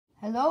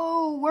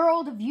Hello,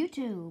 world of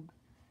YouTube.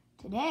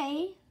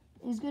 Today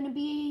is going to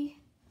be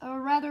a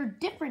rather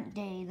different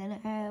day than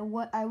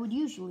what I would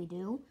usually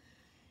do,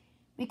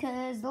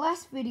 because the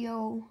last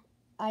video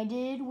I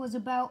did was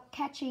about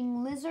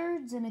catching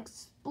lizards and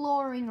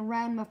exploring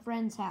around my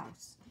friend's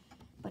house.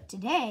 But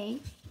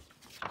today,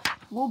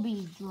 we'll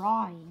be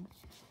drawing.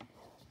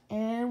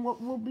 And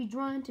what we'll be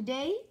drawing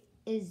today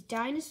is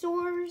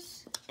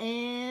dinosaurs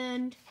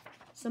and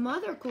some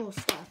other cool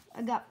stuff.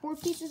 I got 4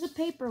 pieces of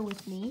paper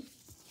with me,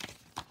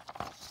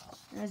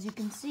 as you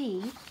can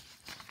see,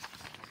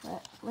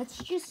 but let's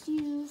just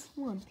use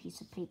 1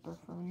 piece of paper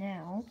for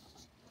now.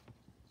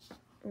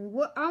 And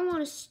what I want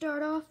to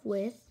start off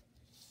with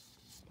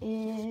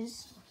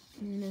is,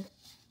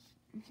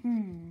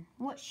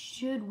 what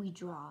should we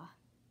draw?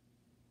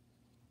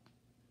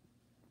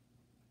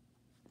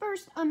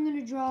 First, I'm going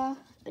to draw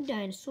a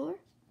dinosaur.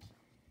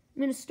 I'm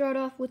going to start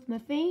off with my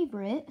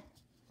favorite,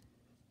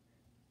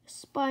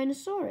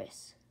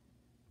 Spinosaurus.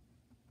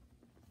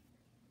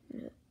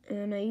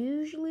 And I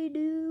usually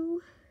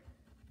do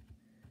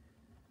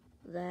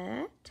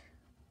that.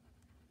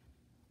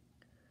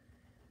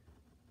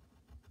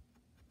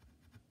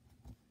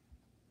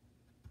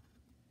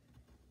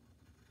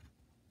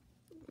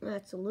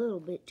 That's a little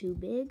bit too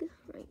big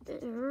right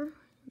there.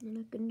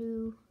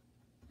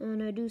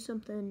 And I do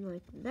something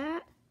like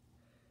that.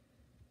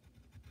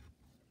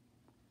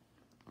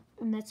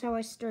 And that's how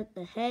I start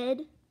the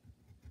head.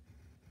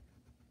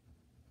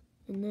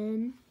 And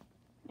then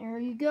there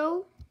you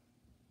go.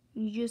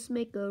 You just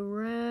make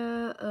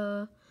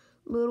a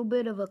little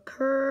bit of a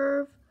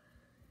curve.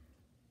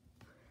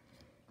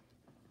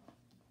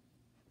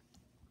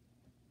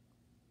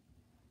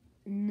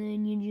 And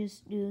then you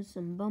just do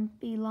some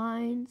bumpy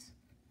lines.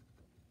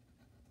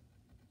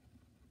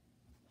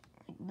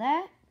 Like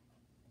that.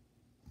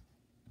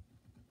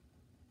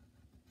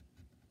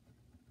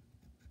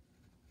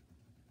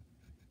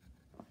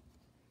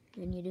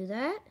 And you do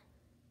that.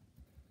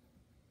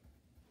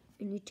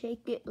 And you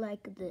take it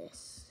like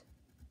this.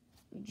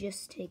 You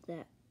just take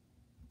that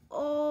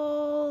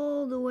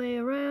all the way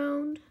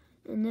around,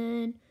 and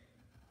then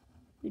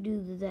you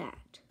do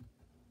that.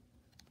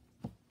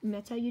 And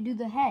that's how you do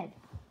the head.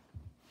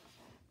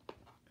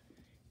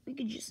 We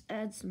could just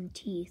add some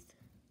teeth,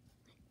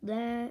 like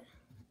that.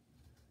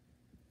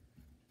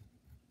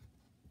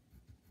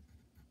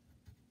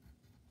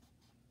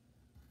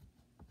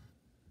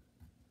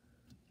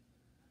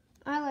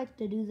 I like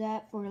to do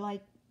that for,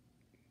 like,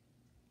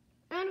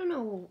 I don't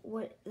know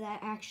what that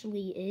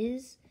actually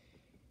is.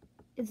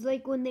 It's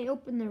like when they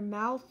open their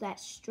mouth, that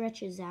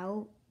stretches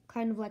out,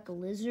 kind of like a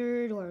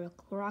lizard or a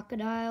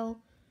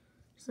crocodile,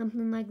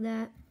 something like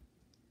that.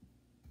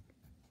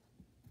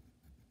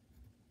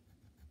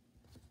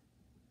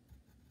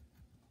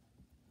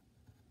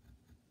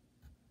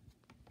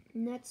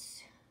 And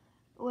that's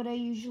what I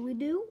usually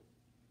do.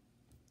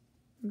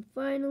 And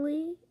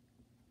finally,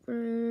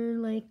 for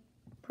like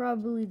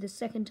probably the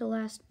second to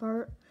last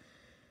part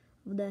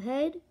of the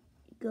head,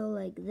 you go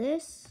like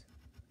this.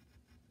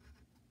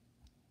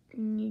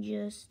 And you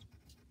just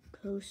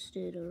coast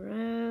it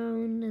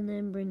around and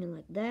then bring it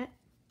like that.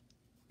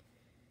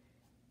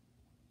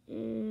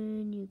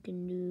 And you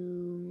can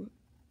do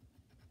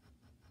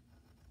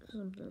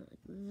something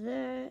like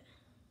that.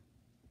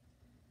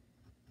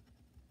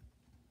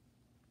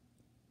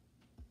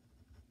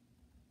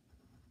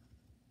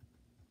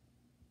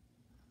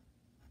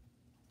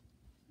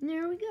 And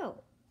there we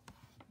go.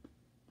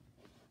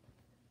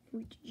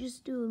 We could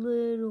just do a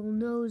little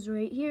nose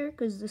right here,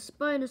 because the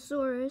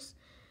Spinosaurus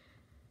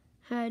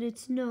had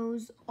its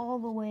nose all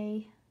the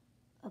way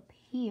up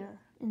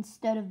here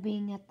instead of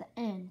being at the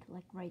end,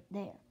 like right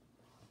there.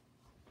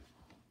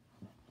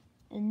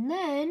 And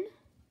then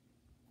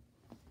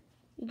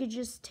you could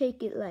just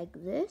take it like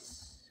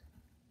this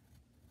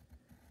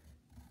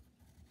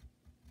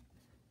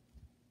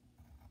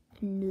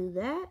and do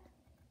that.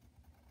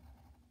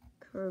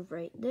 Curve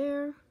right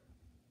there.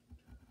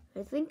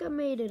 I think I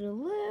made it a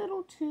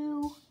little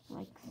too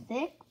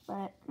thick,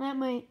 but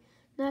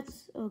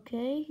that's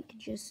okay. You could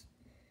just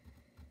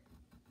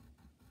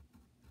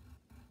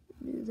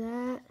do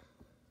that.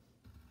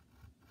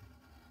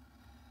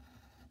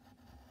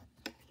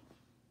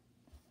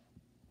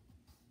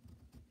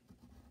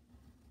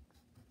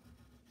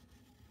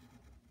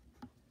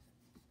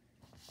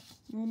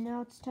 And now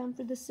it's time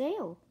for the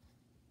sail.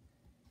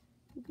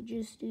 You could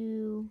just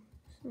do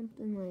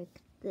something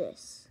like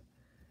this.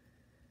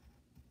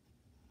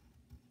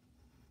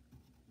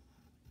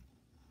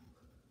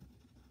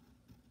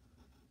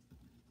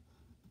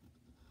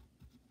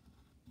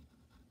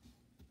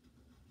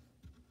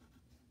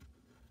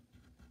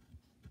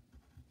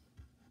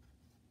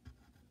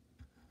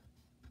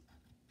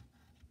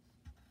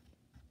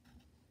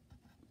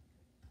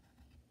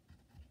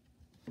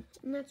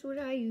 And that's what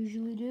I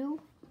usually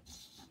do.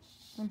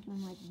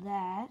 Something like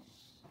that.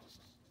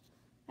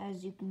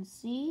 As you can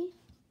see.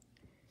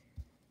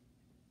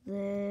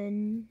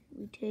 Then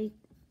we take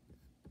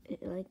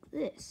it like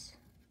this.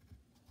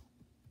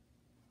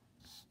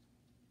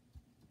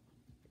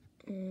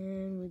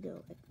 And we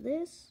go like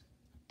this.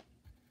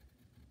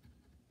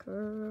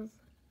 curve,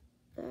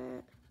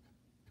 that,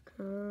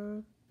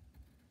 curve,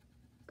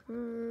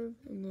 curve,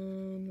 and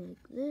then like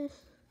this.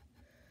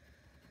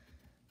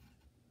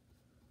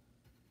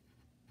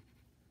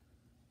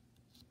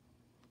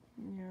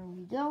 And there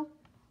we go.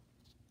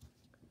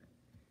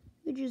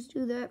 We just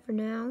do that for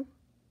now.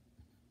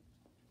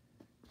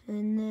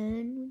 And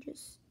then we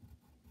just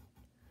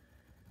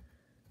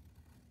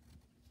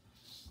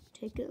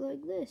take it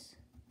like this.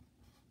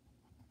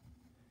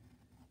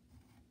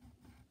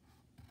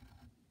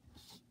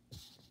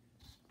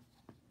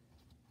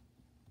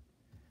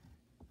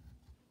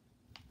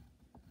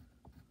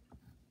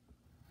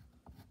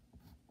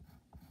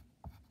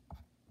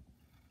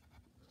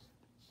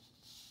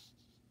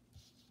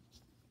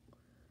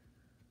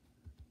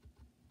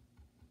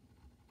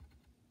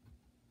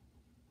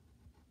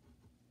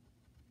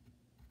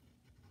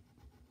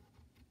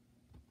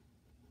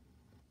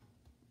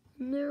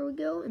 And there we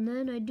go, and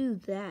then I do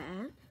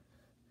that.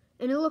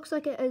 And it looks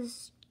like it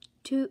has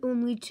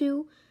only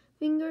two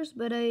fingers,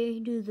 but I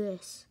do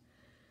this.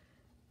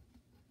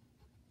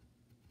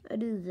 I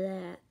do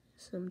that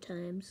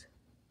sometimes.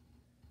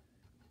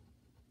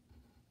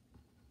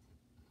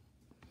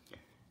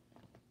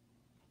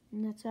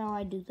 And that's how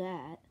I do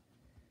that.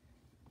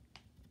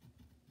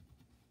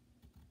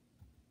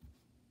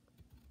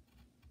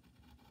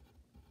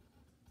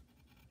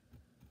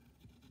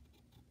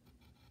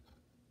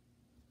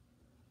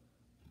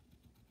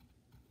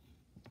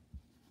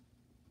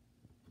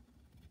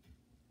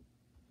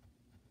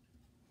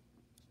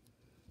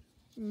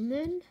 And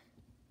then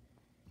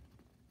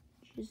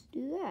just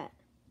do that.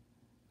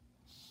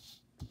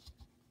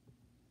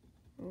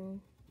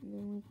 And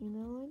then we can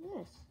go like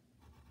this.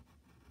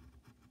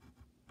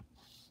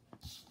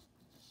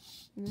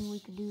 And then we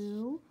could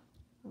do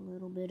a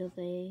little bit of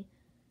a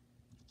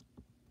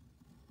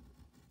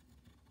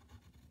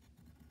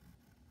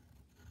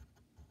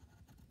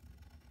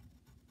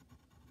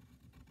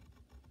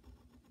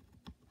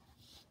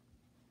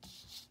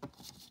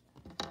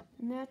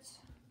and that's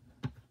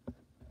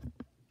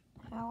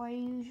how I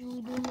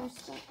usually do my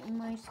stuff in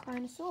my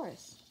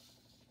Spinosaurus.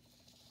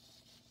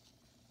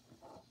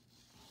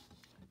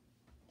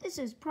 This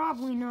is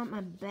probably not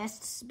my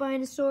best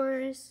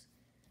Spinosaurus.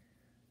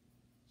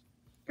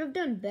 I've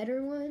done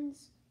better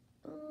ones,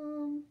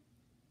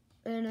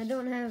 and I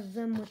don't have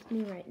them with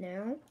me right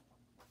now.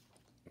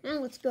 Now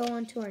let's go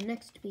on to our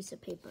next piece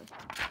of paper.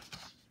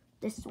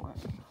 This one.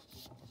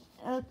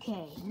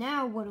 Okay,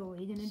 now what are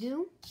we gonna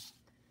do?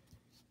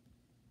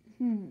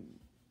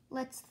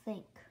 Let's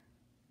think.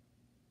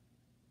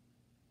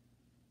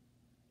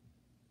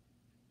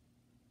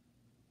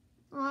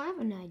 Oh, I have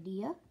an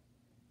idea.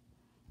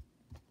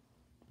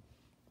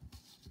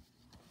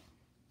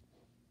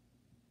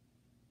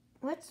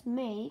 Let's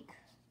make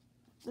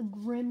the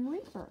Grim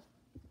Reaper.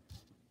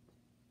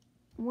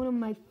 One of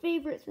my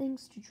favorite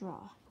things to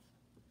draw.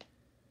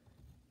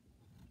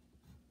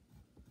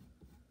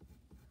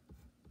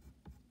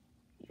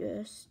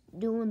 Just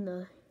doing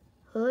the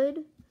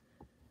hood.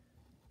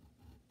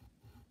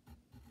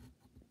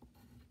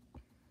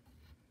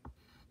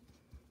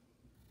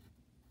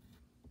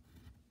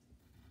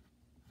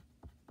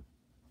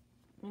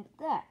 Like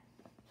that.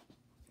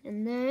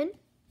 And then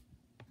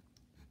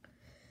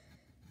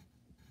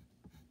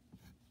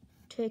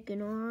take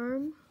an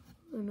arm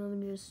and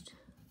I'm just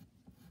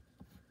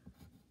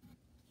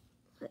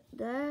like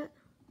that.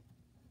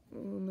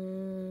 And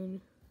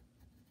then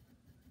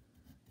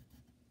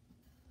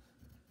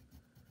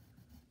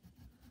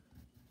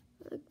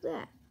like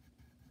that.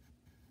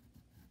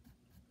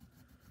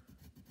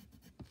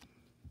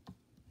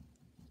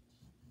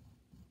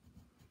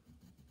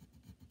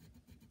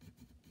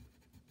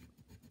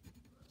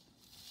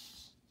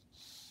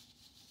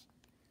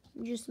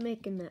 I'm just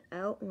making the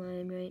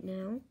outline right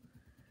now.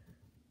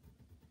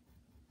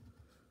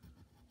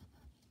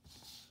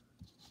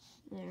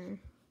 There.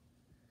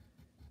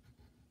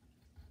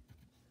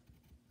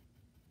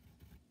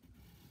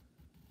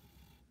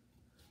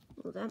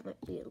 Well, that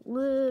might be a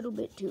little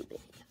bit too big.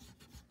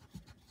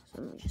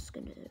 So I'm just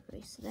going to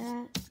erase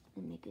that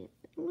and make it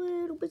a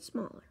little bit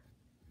smaller.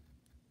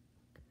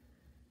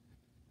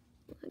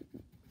 Like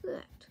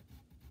that.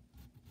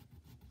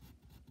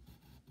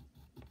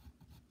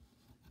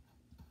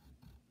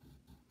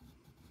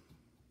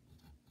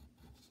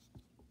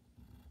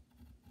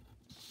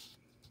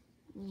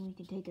 And we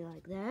can take it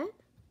like that.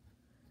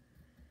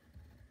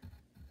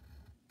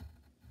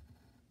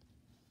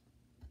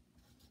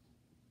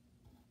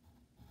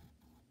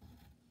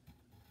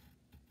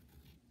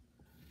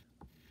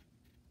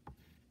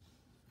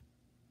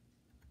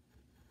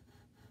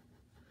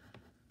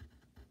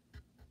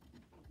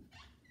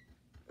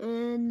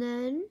 And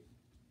then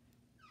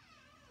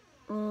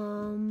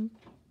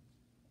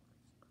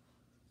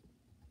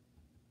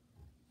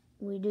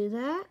we do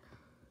that.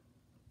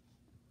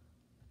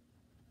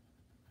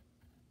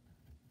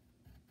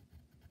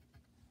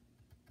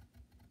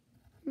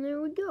 And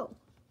there we go.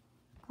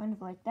 Kind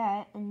of like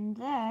that. And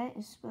that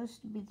is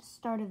supposed to be the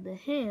start of the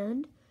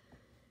hand.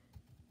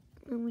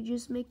 And we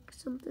just make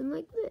something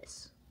like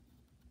this.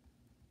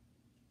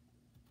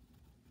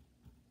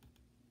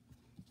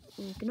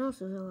 we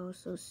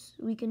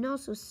can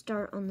also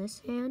start on this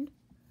hand.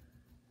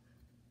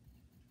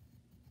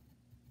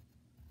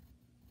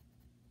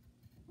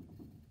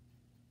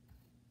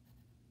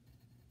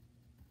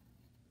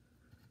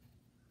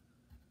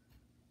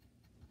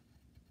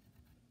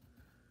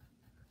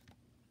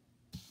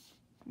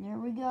 There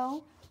we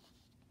go.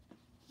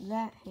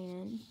 That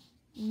hand.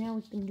 Now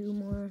we can do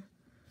more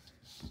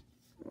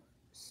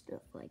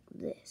stuff like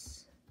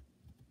this.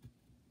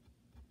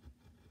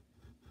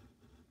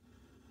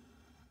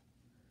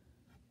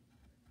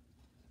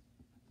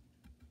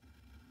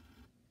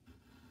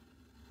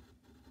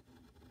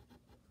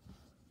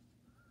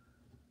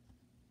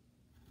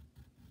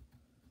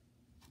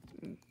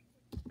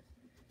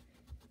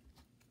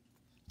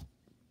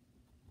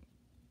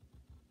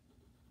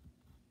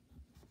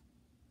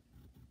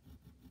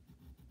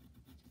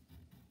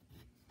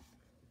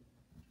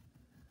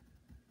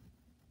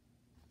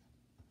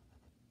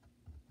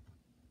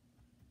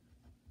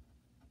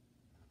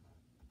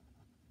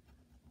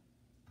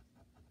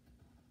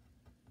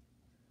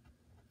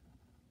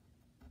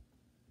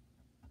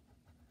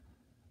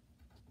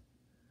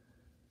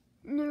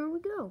 And there we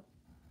go.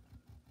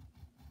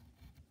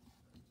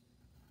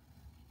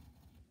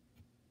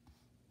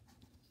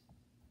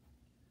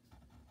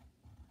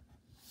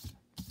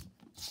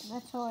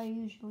 That's how I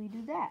usually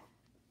do that.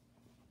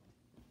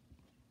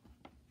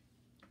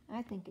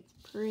 I think it's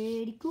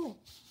pretty cool.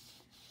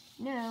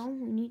 Now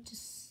we need to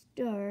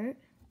start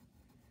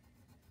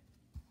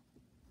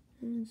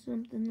doing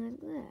something like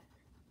that.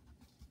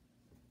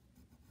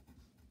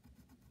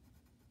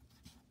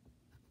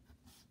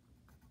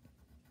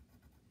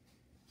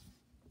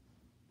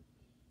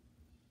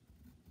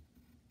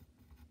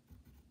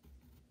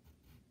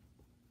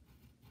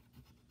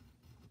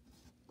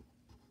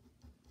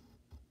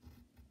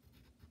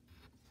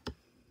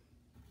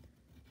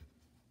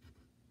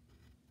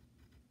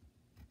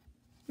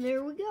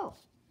 There we go.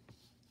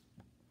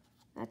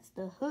 That's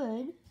the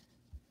hood.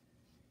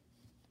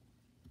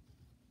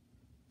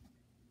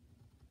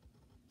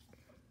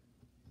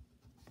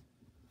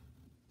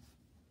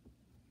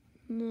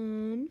 And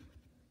then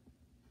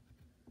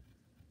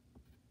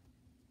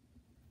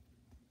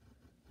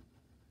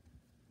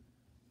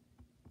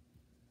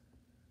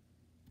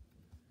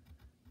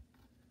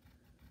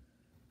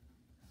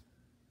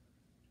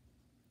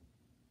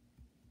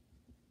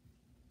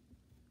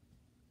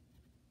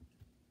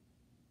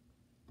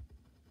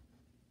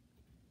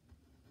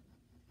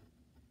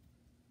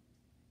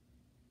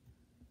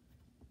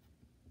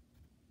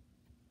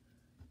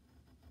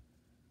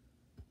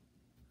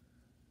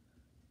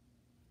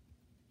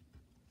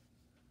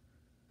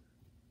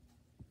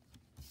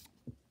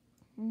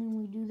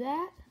we do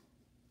that.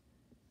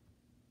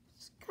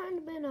 It's kind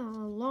of been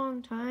a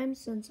long time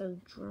since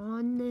I've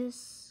drawn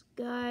this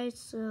guy,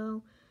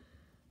 so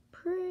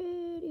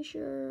pretty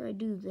sure I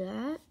do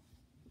that.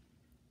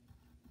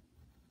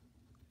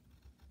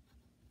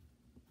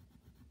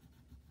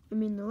 I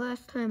mean, the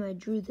last time I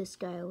drew this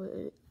guy,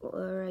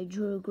 or I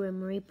drew a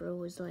Grim Reaper,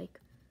 was like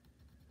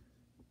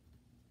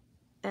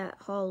at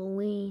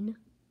Halloween.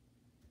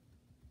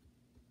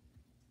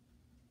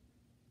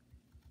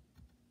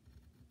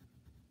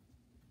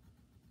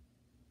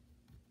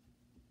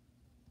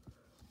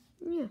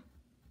 Yeah,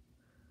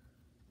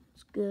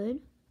 it's good.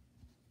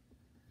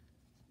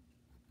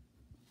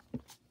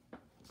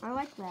 I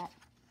like that.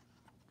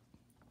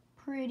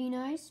 Pretty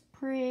nice,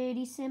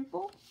 pretty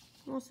simple.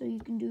 Also, you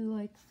can do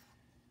like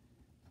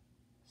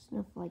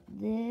stuff like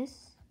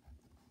this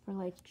for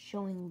like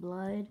showing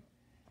blood.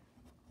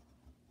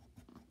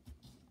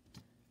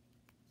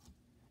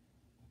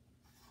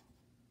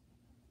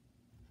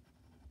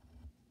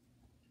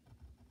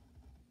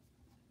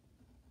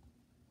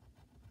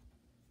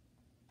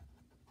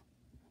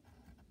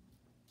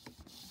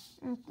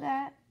 Like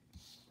that.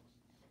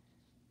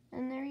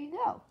 And there you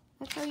go.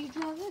 That's how you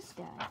draw this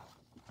guy.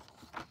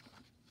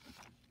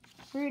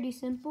 Pretty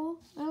simple.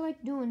 I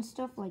like doing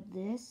stuff like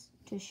this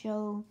to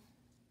show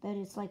that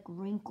it's like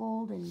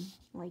wrinkled and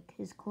like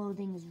his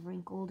clothing is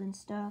wrinkled and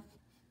stuff.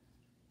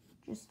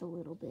 Just a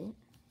little bit.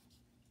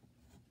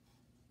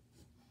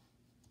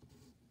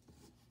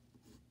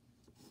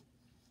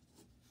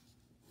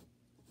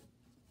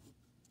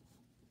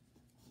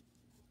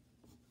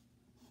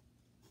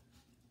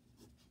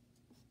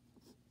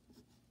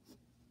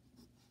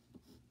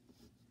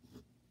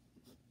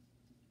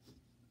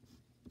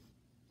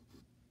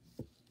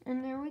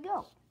 And there we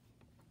go.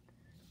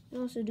 I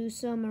also do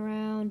some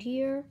around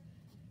here,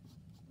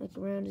 like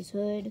around his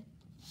hood.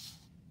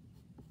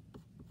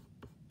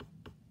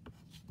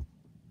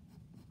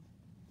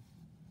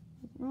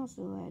 You can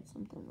also add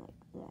something like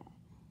that.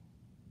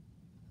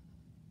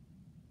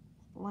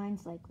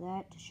 Lines like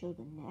that to show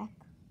the neck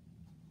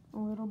a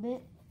little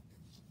bit.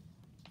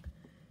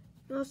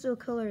 Also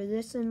color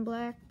this in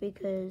black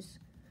because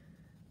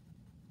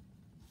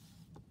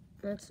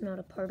that's not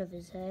a part of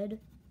his head.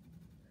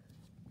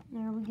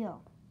 There we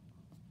go.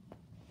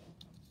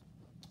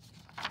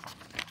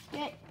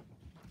 Okay.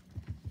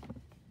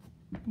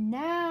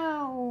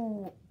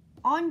 Now,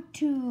 on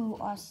to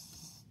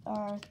us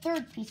our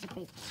third piece of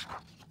paper.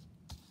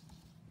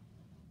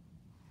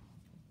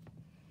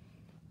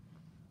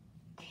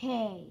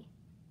 Okay.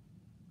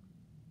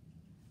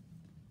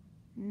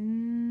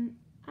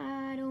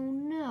 I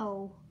don't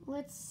know.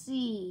 Let's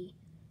see.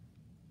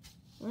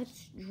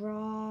 Let's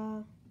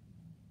draw.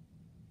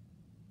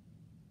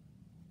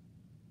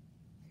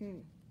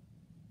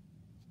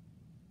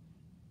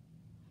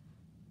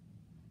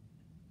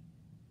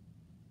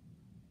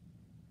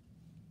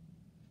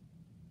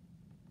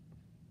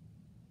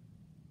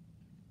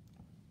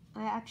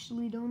 I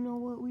actually don't know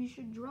what we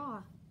should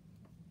draw.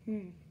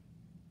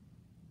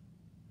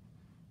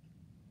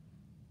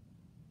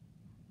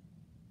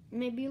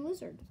 Maybe a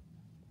lizard.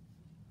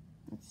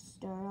 Let's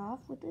start off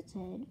with its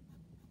head.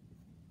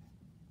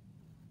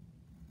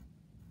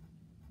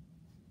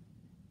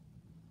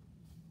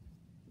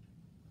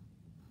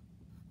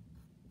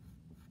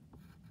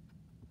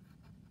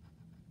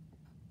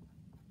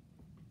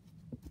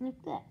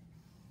 Like that.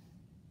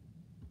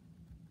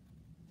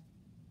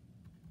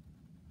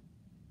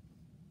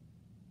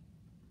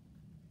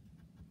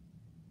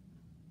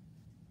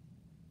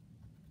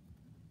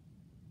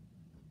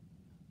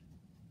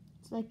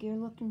 It's like you're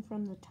looking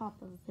from the top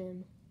of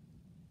him.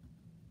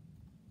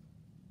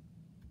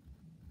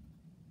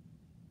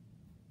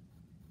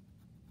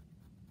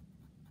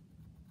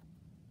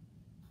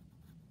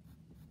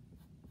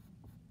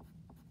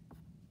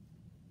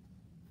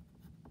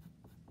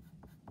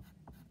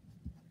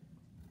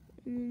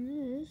 And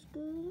this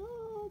goes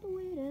all the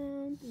way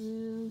down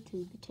through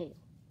to the tail.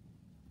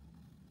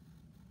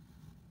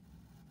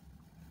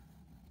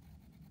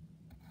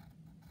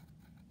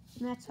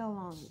 And that's how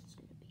long it's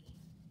going to be.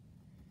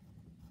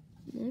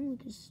 And then we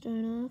can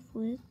start off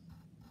with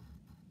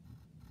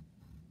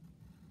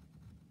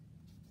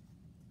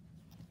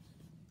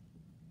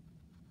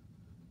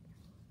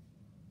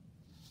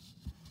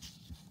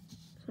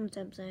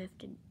sometimes I have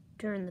to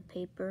turn the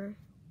paper.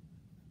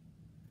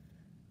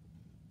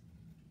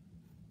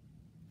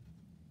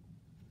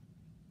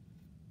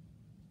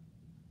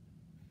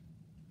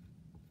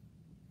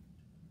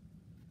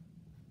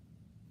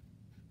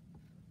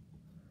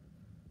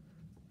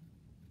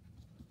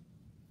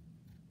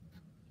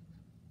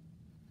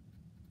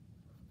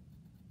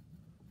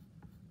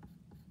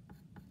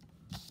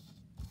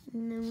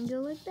 And then we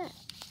go like that.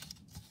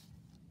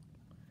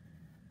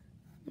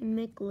 And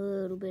make a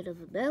little bit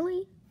of a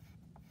belly.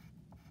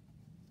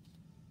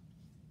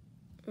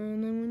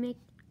 And then we make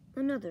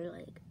another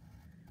leg.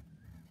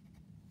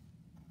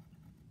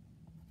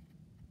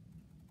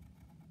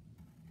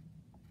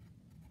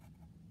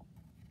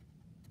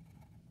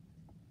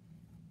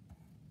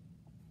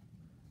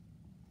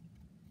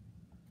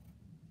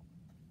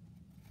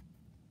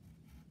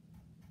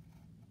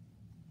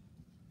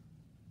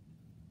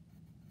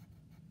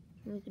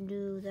 We can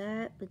do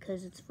that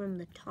because it's from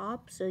the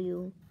top, so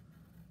you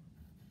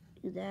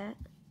do that.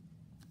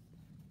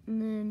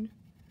 And then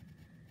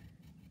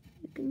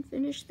you can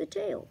finish the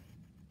tail.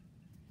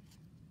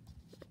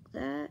 Like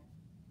that.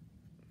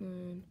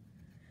 And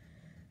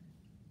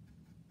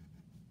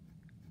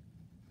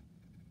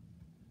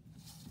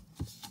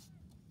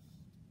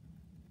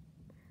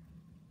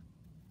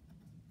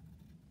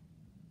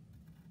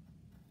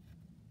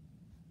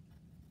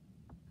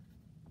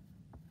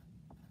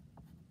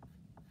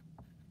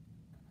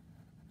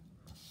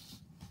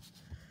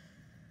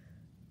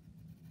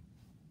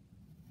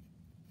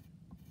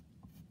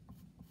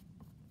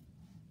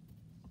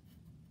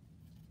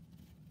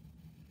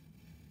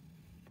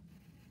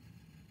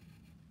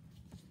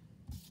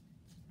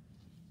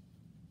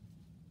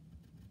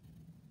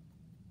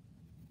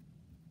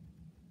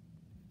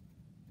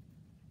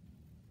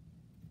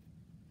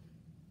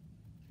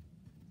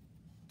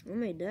I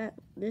made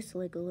this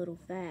leg a little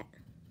fat.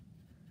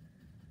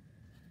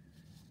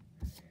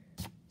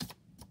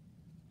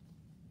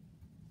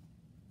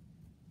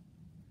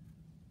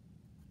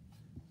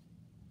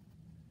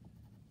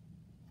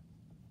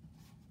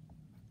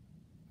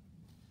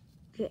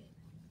 Okay.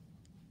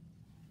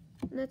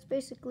 And that's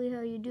basically how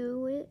you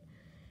do it.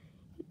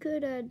 You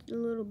could add a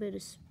little bit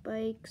of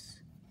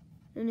spikes,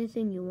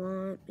 anything you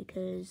want,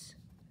 because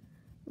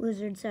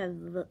lizards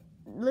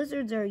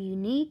are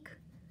unique.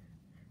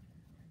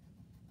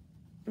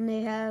 And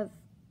they have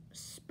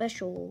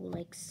special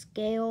like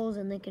scales,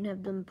 and they can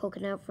have them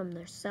poking out from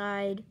their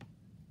side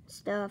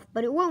stuff,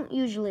 but it won't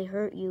usually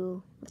hurt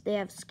you if they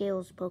have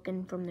scales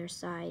poking from their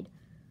side.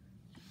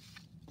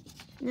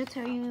 And that's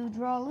how you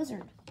draw a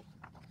lizard.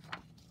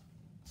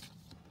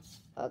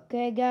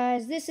 Okay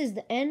guys, this is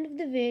the end of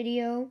the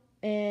video,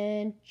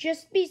 and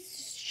just be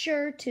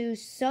sure to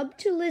sub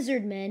to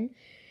Lizardmen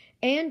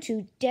and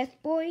to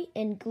Deathboy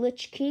and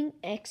Glitch King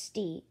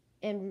XD,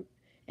 and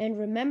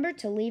remember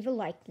to leave a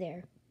like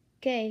there.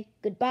 Okay,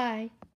 goodbye.